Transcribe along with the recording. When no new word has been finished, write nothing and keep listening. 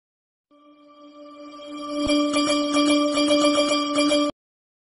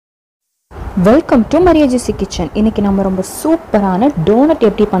Welcome to மரியாஜிசி kitchen. இன்றைக்கி நம்ம ரொம்ப சூப்பரான டோனட்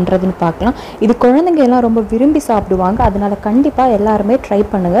எப்படி பண்ணுறதுன்னு பார்க்கலாம். இது குழந்தைங்க எல்லாம் ரொம்ப விரும்பி சாப்பிடுவாங்க. அதனால் கண்டிப்பாக எல்லாருமே ட்ரை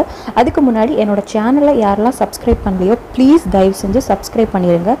பண்ணுங்கள். அதுக்கு முன்னாடி என்னோடய சேனலை யாரெல்லாம் சப்ஸ்கிரைப் பண்ணலையோ ப்ளீஸ் தயவு செஞ்சு சப்ஸ்கிரைப்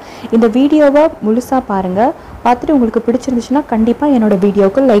பண்ணிடுங்க. இந்த வீடியோவை முழுசாக பாருங்கள். பார்த்துட்டு உங்களுக்கு பிடிச்சிருந்துச்சுன்னா கண்டிப்பாக என்னோடய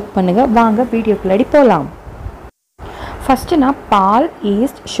வீடியோவுக்கு லைக் பண்ணுங்கள். வாங்க வீடியோக்குள்ளாடி போகலாம். ஃபஸ்ட்டு நான் பால்,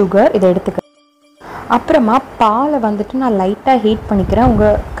 ஈஸ்ட், சுகர் இதை எடுத்துக்கிறேன். அப்புறமா பாலை வந்துட்டு நான் லைட்டாக ஹீட் பண்ணிக்கிறேன்.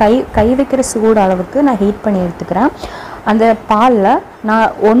 உங்கள் கை வைக்கிற சூடு அளவுக்கு நான் ஹீட் பண்ணி எடுத்துக்கிறேன். அந்த பாலில் நான்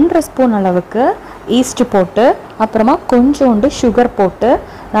 1.5 ஸ்பூன் அளவுக்கு ஈஸ்ட்டு போட்டு அப்புறமா கொஞ்சோண்டு சுகர் போட்டு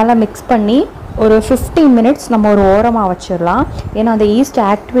நல்லா மிக்ஸ் பண்ணி ஒரு 15 மினிட்ஸ் நம்ம ஒரு ஓரமாக வச்சிடலாம். ஏன்னா அந்த ஈஸ்ட்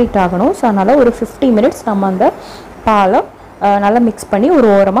ஆக்டிவேட் ஆகணும். ஸோ அதனால் ஒரு 15 மினிட்ஸ் நம்ம அந்த பாலை நல்லா மிக்ஸ் பண்ணி ஒரு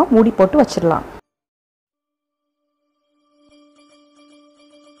ஓரமாக மூடி போட்டு வச்சிடலாம்.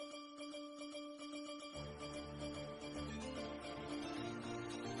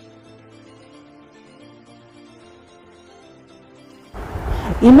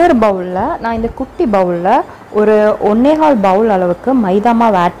 இன்னொரு பவுலில் நான் இந்த குட்டி பவுலில் ஒரு 1.25 பவுல் அளவுக்கு மைதா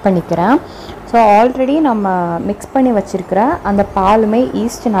மாவு ஆட் பண்ணிக்கிறேன். ஸோ ஆல்ரெடி நம்ம மிக்ஸ் பண்ணி வச்சுருக்கிற அந்த பாலுமே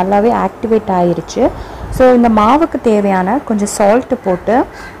ஈஸ்ட் நல்லாவே ஆக்டிவேட் ஆகிருச்சு. ஸோ இந்த மாவுக்கு தேவையான கொஞ்சம் சால்ட்டு போட்டு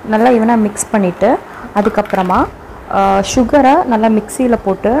நல்லா ஈவனாக மிக்ஸ் பண்ணிவிட்டு அதுக்கப்புறமா சுகரை நல்லா மிக்சியில்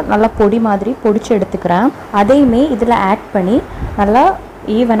போட்டு நல்லா பொடி மாதிரி பொடிச்சு எடுத்துக்கிறேன். அதையுமே இதில் ஆட் பண்ணி நல்லா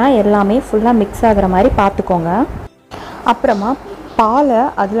ஈவனாக எல்லாமே ஃபுல்லாக மிக்ஸ் ஆகிற மாதிரி பார்த்துக்கோங்க. அப்புறமா பாலை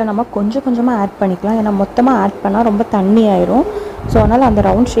அதில் நம்ம கொஞ்சம் கொஞ்சமாக ஆட் பண்ணிக்கலாம். ஏன்னா மொத்தமாக ஆட் பண்ணால் ரொம்ப தண்ணி ஆயிரும். ஸோ அதனால் அந்த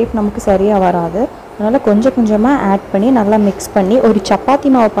ரவுண்ட் ஷேப் நமக்கு சரியாக வராது. அதனால் கொஞ்சம் கொஞ்சமாக ஆட் பண்ணி நல்லா மிக்ஸ் பண்ணி ஒரு சப்பாத்தி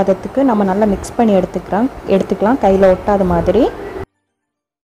மாவு பதத்துக்கு நம்ம நல்லா மிக்ஸ் பண்ணி எடுத்துக்கலாம் கையில் ஒட்டாத மாதிரி.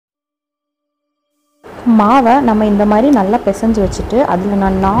 மாவை நம்ம இந்த மாதிரி நல்லா பிசைஞ்சு வச்சுட்டு அதில்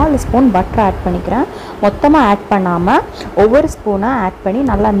நான் 4 ஸ்பூன் பட்டர் ஆட் பண்ணிக்கிறேன். மொத்தமாக ஆட் பண்ணாமல் ஒவ்வொரு ஸ்பூனாக ஆட் பண்ணி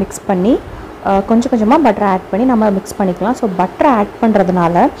நல்லா மிக்ஸ் பண்ணி கொஞ்சம் கொஞ்சமாக பட்டர் ஆட் பண்ணி நம்ம மிக்ஸ் பண்ணிக்கலாம். ஸோ பட்டர் ஆட்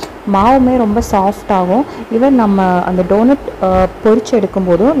பண்ணுறதுனால மாவுமே ரொம்ப சாஃப்டாகும். ஈவன் நம்ம அந்த டோனட் பொரிச்சு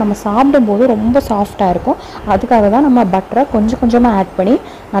எடுக்கும்போதும் நம்ம சாப்பிடும்போதும் ரொம்ப சாஃப்டாக இருக்கும். அதுக்காக தான் நம்ம பட்டரை கொஞ்சம் கொஞ்சமாக ஆட் பண்ணி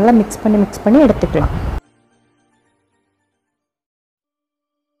நல்லா மிக்ஸ் பண்ணி எடுத்துக்கலாம்.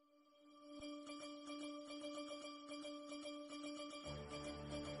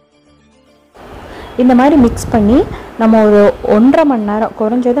 இந்த மாதிரி மிக்ஸ் பண்ணி நம்ம ஒரு 1.5 மணி நேரம்,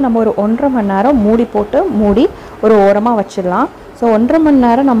 குறைஞ்சது நம்ம ஒரு 1.5 மணி நேரம் மூடி ஒரு ஓரமாக வச்சிடலாம். ஸோ 1.5 மணி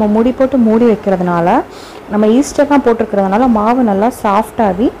நேரம் நம்ம மூடி வைக்கிறதுனால நம்ம ஈஸ்டர்லாம் போட்டிருக்கிறதுனால மாவு நல்லா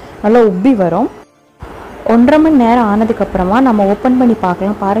சாஃப்டாகி நல்லா உப்பி வரும். 1.5 மணி நேரம் ஆனதுக்கப்புறமா நம்ம ஓப்பன் பண்ணி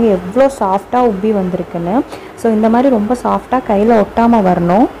பார்க்கலாம். பாருங்கள் எவ்வளோ சாஃப்டாக உப்பி வந்திருக்குன்னு. ஸோ இந்த மாதிரி ரொம்ப சாஃப்டாக கையில் ஒட்டாமல்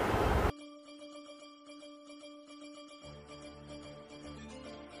வரணும்.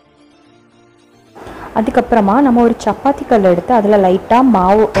 அதுக்கப்புறமா நம்ம ஒரு சப்பாத்தி கல் எடுத்து அதில் லைட்டாக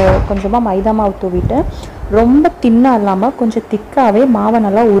மாவு கொஞ்சமாக மைதா மாவு தூவிட்டு ரொம்ப தின்னாக இல்லாமல் கொஞ்சம் திக்காகவே மாவை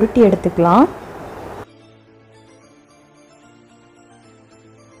நல்லா உருட்டி எடுத்துக்கலாம்.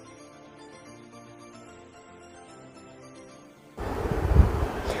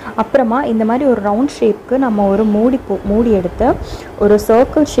 அப்புறமா இந்த மாதிரி ஒரு ரவுண்ட் ஷேப்க்கு நம்ம ஒரு மூடி எடுத்து ஒரு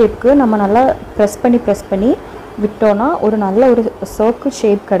சர்க்கிள் ஷேப்க்கு நம்ம நல்லா ப்ரெஸ் பண்ணி விட்டோன்னா ஒரு நல்ல ஒரு சர்க்கிள்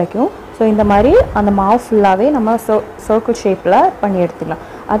ஷேப் கிடைக்கும். ஸோ இந்த மாதிரி அந்த மாவு ஃபுல்லாகவே நம்ம சர்க்கிள் ஷேப்பில் பண்ணி எடுத்துக்கலாம்.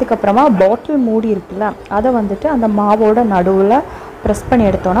 அதுக்கப்புறமா பாட்டில் மூடி இருக்குல்ல, அதை வந்துட்டு அந்த மாவோட நடுவில் ப்ரெஸ் பண்ணி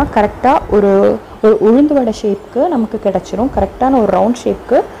எடுத்தோன்னா கரெக்டாக ஒரு உளுந்து வடை ஷேப்புக்கு நமக்கு கிடச்சிரும். கரெக்டான ஒரு ரவுண்ட்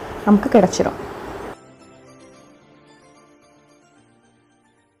ஷேப்புக்கு நமக்கு கிடச்சிரும்.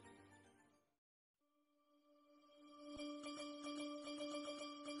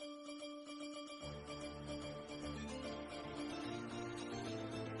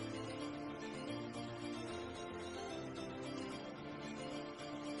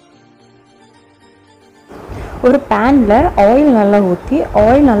 ஒரு பேனில் ஆயில் நல்லா ஊற்றி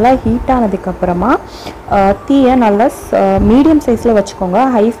ஆயில் நல்லா ஹீட் ஆனதுக்கப்புறமா தீயை நல்லா மீடியம் சைஸில் வச்சுக்கோங்க.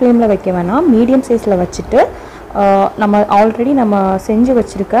 ஹை ஃப்ளேமில் வைக்க வேணாம், மீடியம் சைஸில் வச்சுட்டு நம்ம ஆல்ரெடி நம்ம செஞ்சு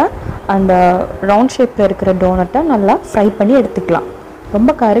வச்சுருக்க அந்த ரவுண்ட் ஷேப்பில் இருக்கிற டோனட்டை நல்லா ஃப்ரை பண்ணி எடுத்துக்கலாம்.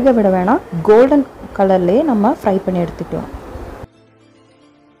 ரொம்ப கருக விட வேணாம், கோல்டன் கலர்லேயே நம்ம ஃப்ரை பண்ணி எடுத்துக்கலாம்.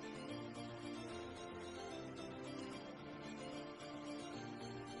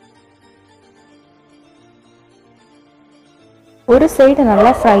 ஒரு சைடு நல்லா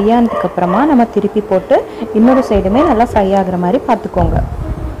ஃப்ரை ஆனதுக்கப்புறமா நம்ம திருப்பி போட்டு இன்னொரு சைடுமே நல்லா ஃப்ரை ஆகிற மாதிரி பார்த்துக்கோங்க.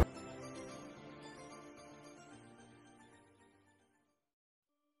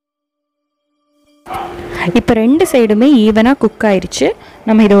 இப்போ 2 சைடுமே ஈவனாக குக் ஆயிடுச்சு.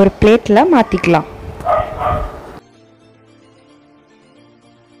 நம்ம இதை ஒரு பிளேட்டில் மாற்றிக்கலாம்.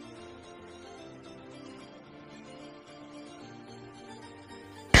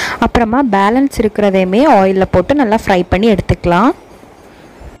 அப்புறமா பேலன்ஸ் இருக்கிறதையுமே ஆயிலில் போட்டு நல்லா ஃப்ரை பண்ணி எடுத்துக்கலாம்.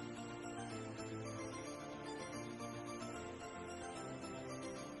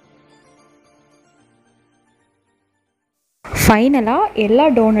 ஃபைனலாக எல்லா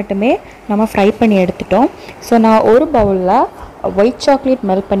டோனட்டுமே நம்ம ஃப்ரை பண்ணி எடுத்துட்டோம். ஸோ நான் ஒரு பவுலில் ஒயிட் சாக்லேட்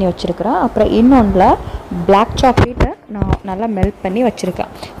மெல்ட் பண்ணி வச்சுருக்கிறேன். அப்புறம் இன்னொன்றில் பிளாக் சாக்லேட்டை நான் நல்லா மெல்ட் பண்ணி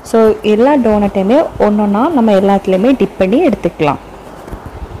வச்சுருக்கேன். ஸோ எல்லா டோனட்டையுமே ஒன்று ஒன்றா நம்ம எல்லாத்துலேயுமே டிப் பண்ணி எடுத்துக்கலாம்.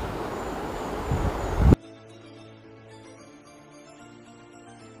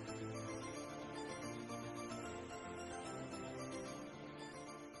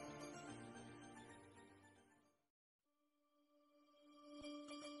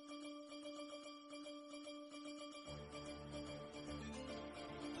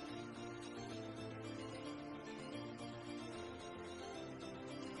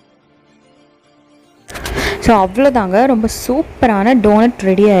 ஸோ அவ்வளோதாங்க, ரொம்ப சூப்பரான டோனட்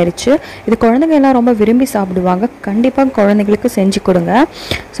ரெடி ஆயிடுச்சு. இது குழந்தைங்க எல்லாம் ரொம்ப விரும்பி சாப்பிடுவாங்க. கண்டிப்பாக குழந்தைங்களுக்கு செஞ்சு கொடுங்க.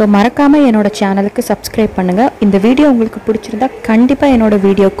 ஸோ மறக்காமல் என்னோடய சேனலுக்கு சப்ஸ்கிரைப் பண்ணுங்கள். இந்த வீடியோ உங்களுக்கு பிடிச்சிருந்தா கண்டிப்பாக என்னோடய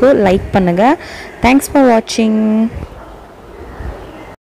வீடியோக்கு லைக் பண்ணுங்கள். தேங்க்ஸ் ஃபார் வாட்சிங்.